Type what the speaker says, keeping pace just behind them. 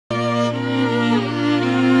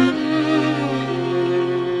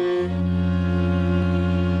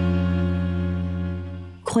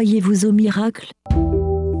Croyez-vous au miracle?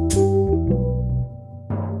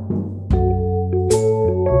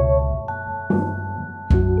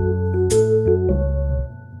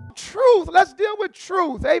 Truth, let's deal with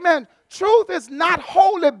truth. Amen. Truth is not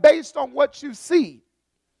wholly based on what you see.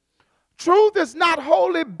 Truth is not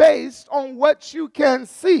wholly based on what you can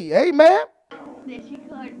see. Amen. Any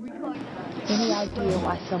idea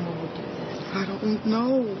why someone would do this? I don't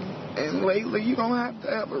know. And lately, you don't have to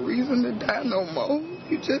have a reason to die no more.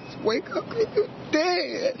 You just wake up and you're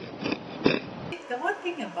dead. The one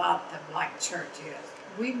thing about the Black church is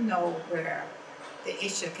we know where the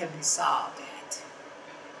issue can be solved at.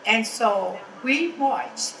 And so we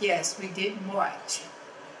marched. Yes, we did march.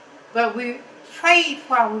 But we prayed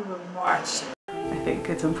while we were marching. I think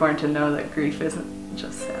it's important to know that grief isn't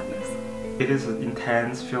just sadness. It is an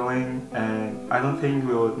intense feeling, and I don't think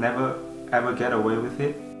we'll never ever get away with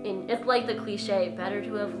it. And it's like the cliche, better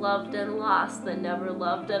to have loved and lost than never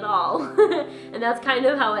loved at all. And that's kind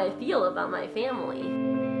of how I feel about my family.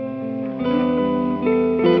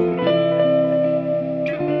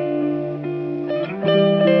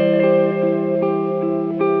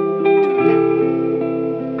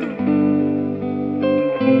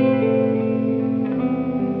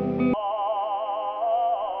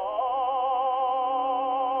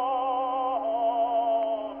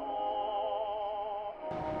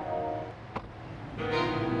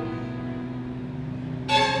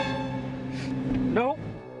 No.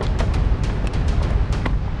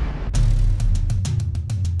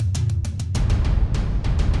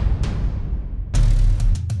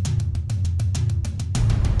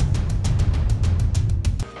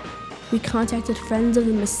 We contacted Friends of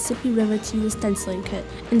the Mississippi River to use a stenciling kit.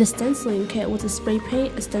 In the stenciling kit was a spray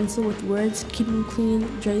paint, a stencil with words, keep them clean,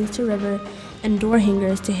 drains to river, and door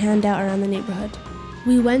hangers to hand out around the neighborhood.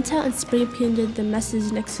 We went out and spray painted the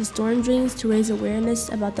message next to storm drains to raise awareness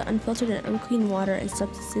about the unfiltered and unclean water and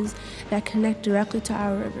substances that connect directly to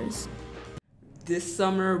our rivers. This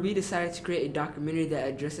summer, we decided to create a documentary that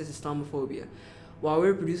addresses Islamophobia. While we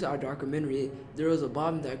were producing our documentary, there was a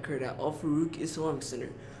bombing that occurred at Al Farouk Islamic Center.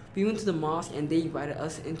 We went to the mosque and they invited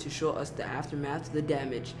us in to show us the aftermath of the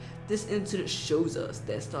damage. This incident shows us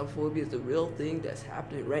that Islamophobia is the real thing that's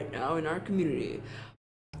happening right now in our community.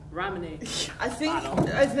 Ramene. I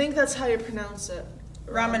think that's how you pronounce it.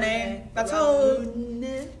 Ramene. That's how.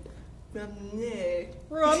 Ramene.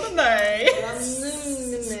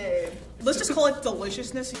 Let's just call it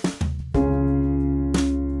deliciousness.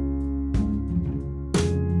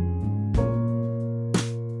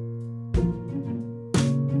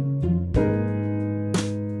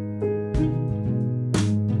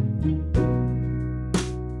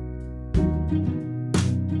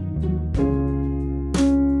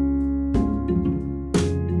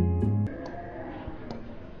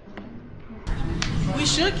 We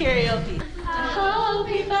should karaoke. I hope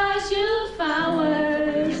he buys you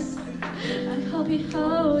flowers. I hope he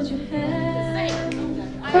holds your hand.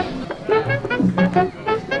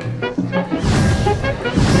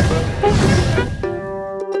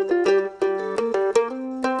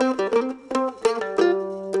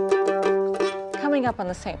 Coming up on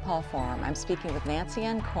the St. Paul Forum, I'm speaking with Nancy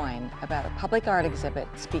Ann Coyne about a public art exhibit,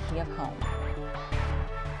 Speaking of Home.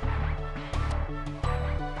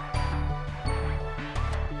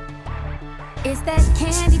 It's that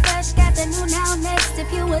Candy Fresh, got the new now next.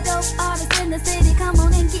 If you a dope artist in the city, come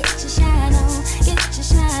on and get your shine on. Get your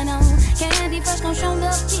shine on. Candy Fresh gon' show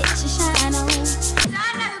up, get your shine on.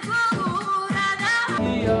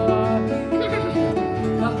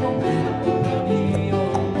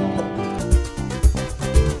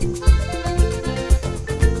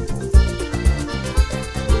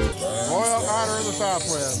 Royal Honor of the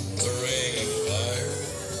Southwest.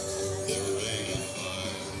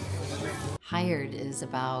 Hired is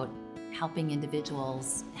about helping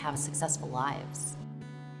individuals have successful lives.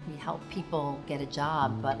 We help people get a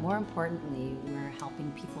job, but more importantly, we're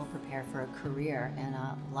helping people prepare for a career and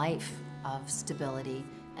a life of stability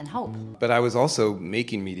and hope. But I was also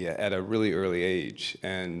making media at a really early age,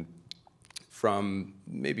 and from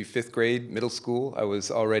maybe 5th grade, middle school, I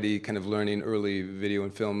was already kind of learning early video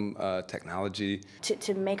and film technology.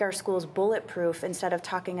 To make our schools bulletproof instead of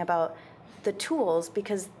talking about the tools,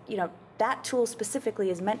 because, you know, that tool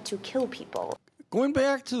specifically is meant to kill people. Going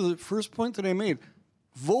back to the first point that I made,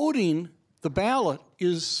 voting, the ballot,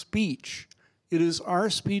 is speech. It is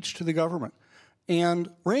our speech to the government.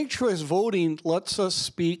 And ranked choice voting lets us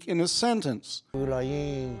speak in a sentence.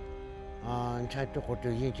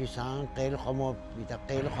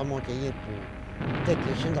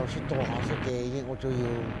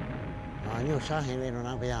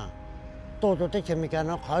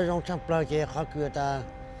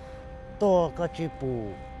 toa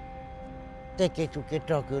kachipu. Teke tu ke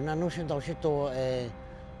taku na nusin tau si toa e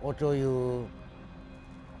o to yu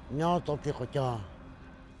nyato te kocha.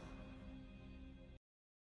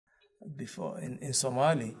 Before in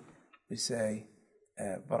Somali, we say,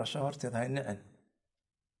 "Barashahorted hayna'an."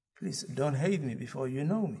 Please don't hate me before you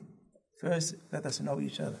know me. First, let us know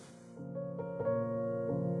each other.